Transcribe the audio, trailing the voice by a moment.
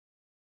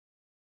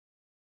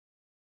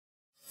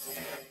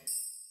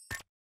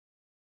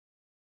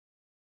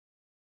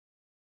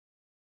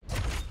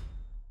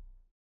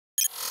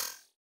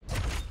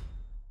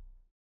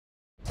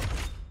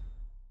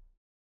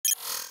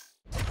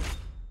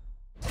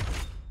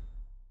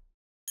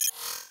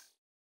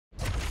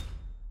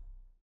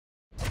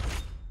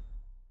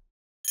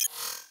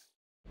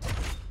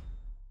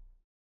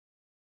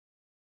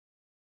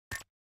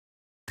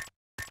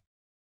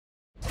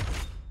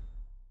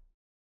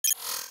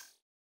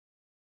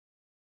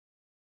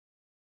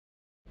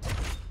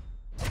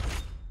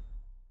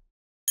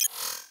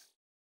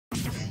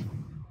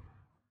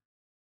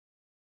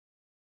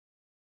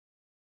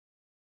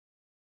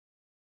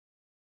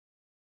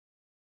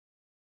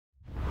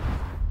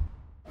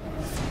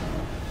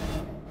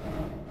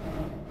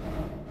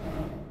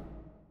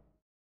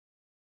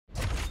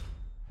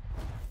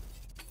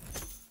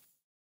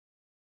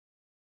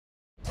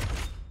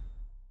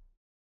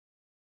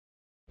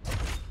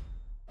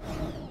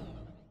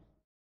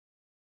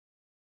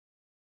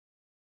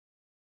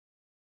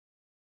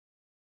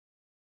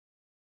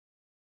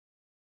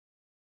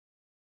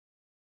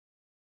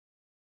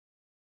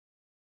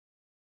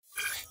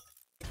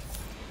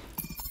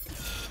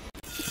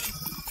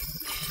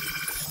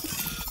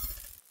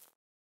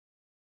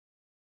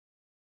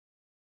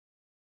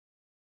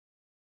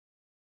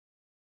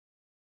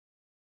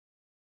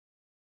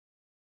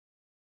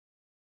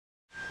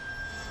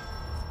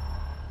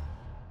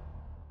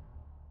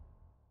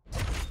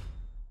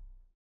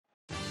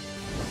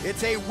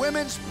It's a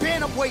women's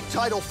bantamweight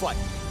title fight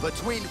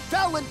between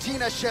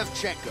Valentina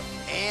Shevchenko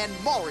and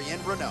Marion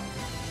Reneau.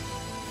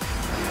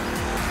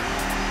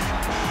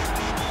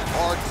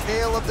 Our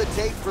tale of the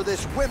tape for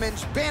this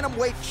women's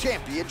bantamweight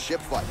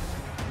championship fight.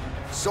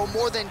 So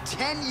more than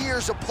 10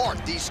 years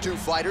apart, these two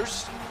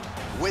fighters,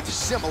 with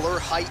similar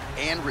height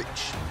and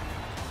reach.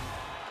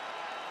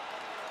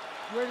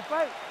 Ready to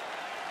fight?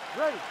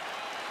 Ready.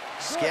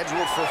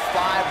 Scheduled for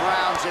 5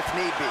 rounds if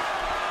need be.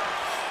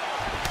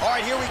 All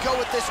right, here we go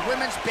with this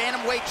women's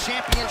bantamweight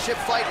championship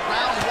fight.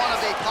 Round 1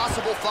 of a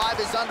possible 5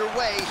 is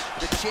underway.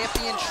 The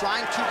champion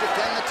trying to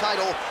defend the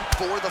title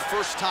for the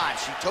first time.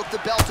 She took the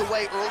belt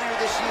away earlier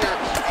this year,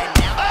 and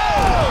now...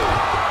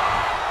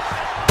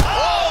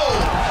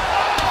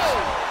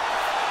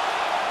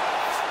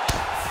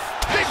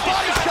 Big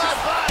body shot!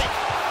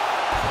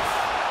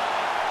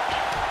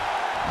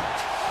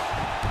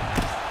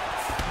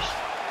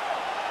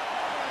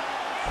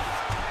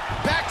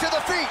 Back to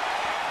the feet.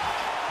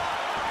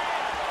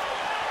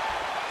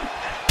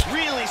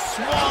 Really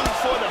swung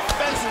for the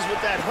fences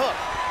with that hook,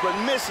 but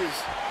misses.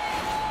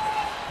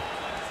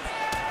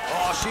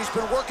 Oh, she's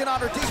been working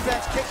on her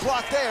defense. Kick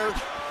block there.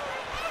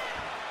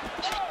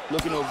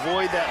 Looking to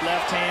avoid that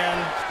left hand.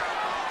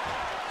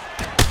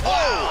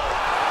 Oh!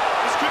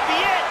 This could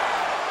be it!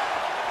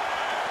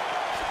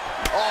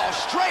 Oh,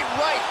 straight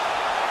right.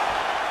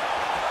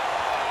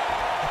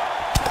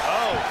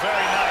 Oh,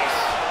 very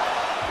nice.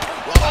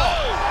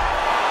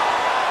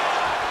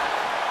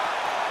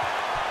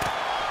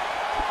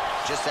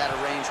 Just out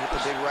of range with the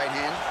big right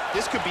hand.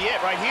 This could be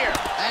it right here.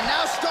 And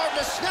now starting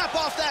to snap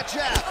off that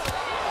jab.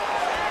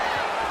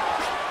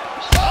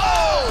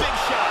 Oh! Big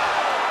shot.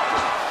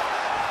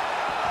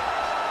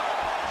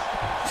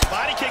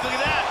 Body kick, look at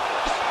that.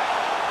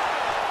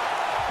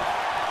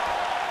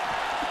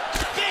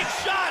 Big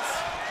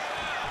shots.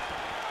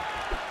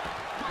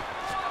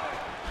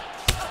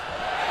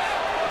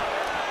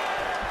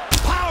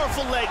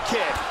 Powerful leg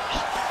kick.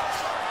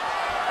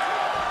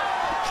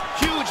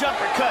 Huge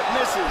uppercut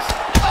misses.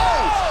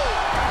 Oh!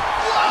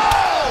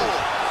 Whoa!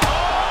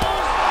 Oh,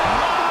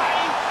 my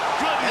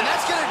goodness. And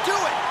that's gonna do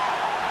it.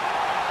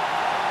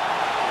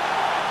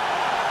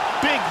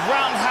 Big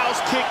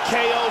roundhouse kick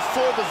KO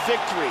for the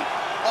victory.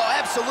 Oh,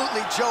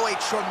 absolutely, Joe. A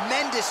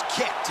tremendous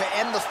kick to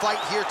end the fight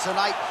here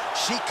tonight.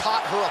 She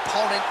caught her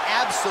opponent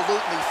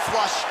absolutely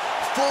flush.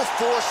 Full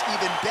force,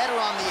 even better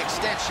on the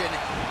extension,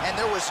 and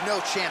there was no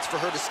chance for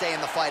her to stay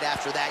in the fight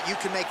after that. You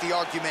can make the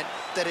argument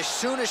that as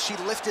soon as she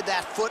lifted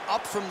that foot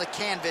up from the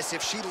canvas,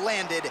 if she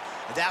landed,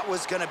 that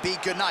was gonna be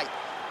good night.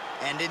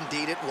 And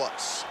indeed it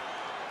was.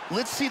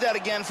 Let's see that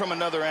again from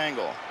another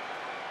angle.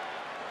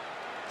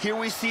 Here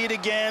we see it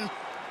again.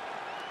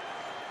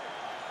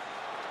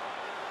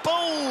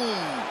 Boom!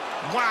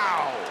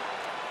 Wow!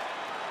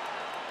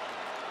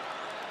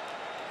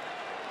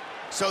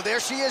 So there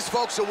she is,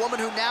 folks, a woman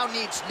who now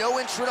needs no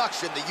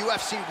introduction, the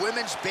UFC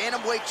Women's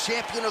Bantamweight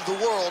Champion of the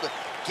world,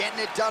 getting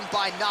it done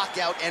by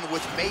knockout and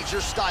with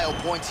major style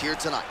points here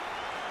tonight.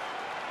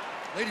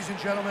 Ladies and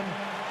gentlemen,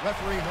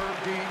 referee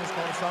Herb Dean has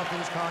called us off to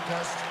this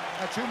contest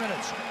at 2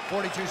 minutes,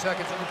 42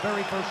 seconds in the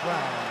very first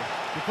round,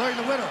 declaring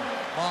the winner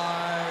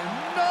by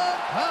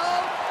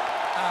knockout.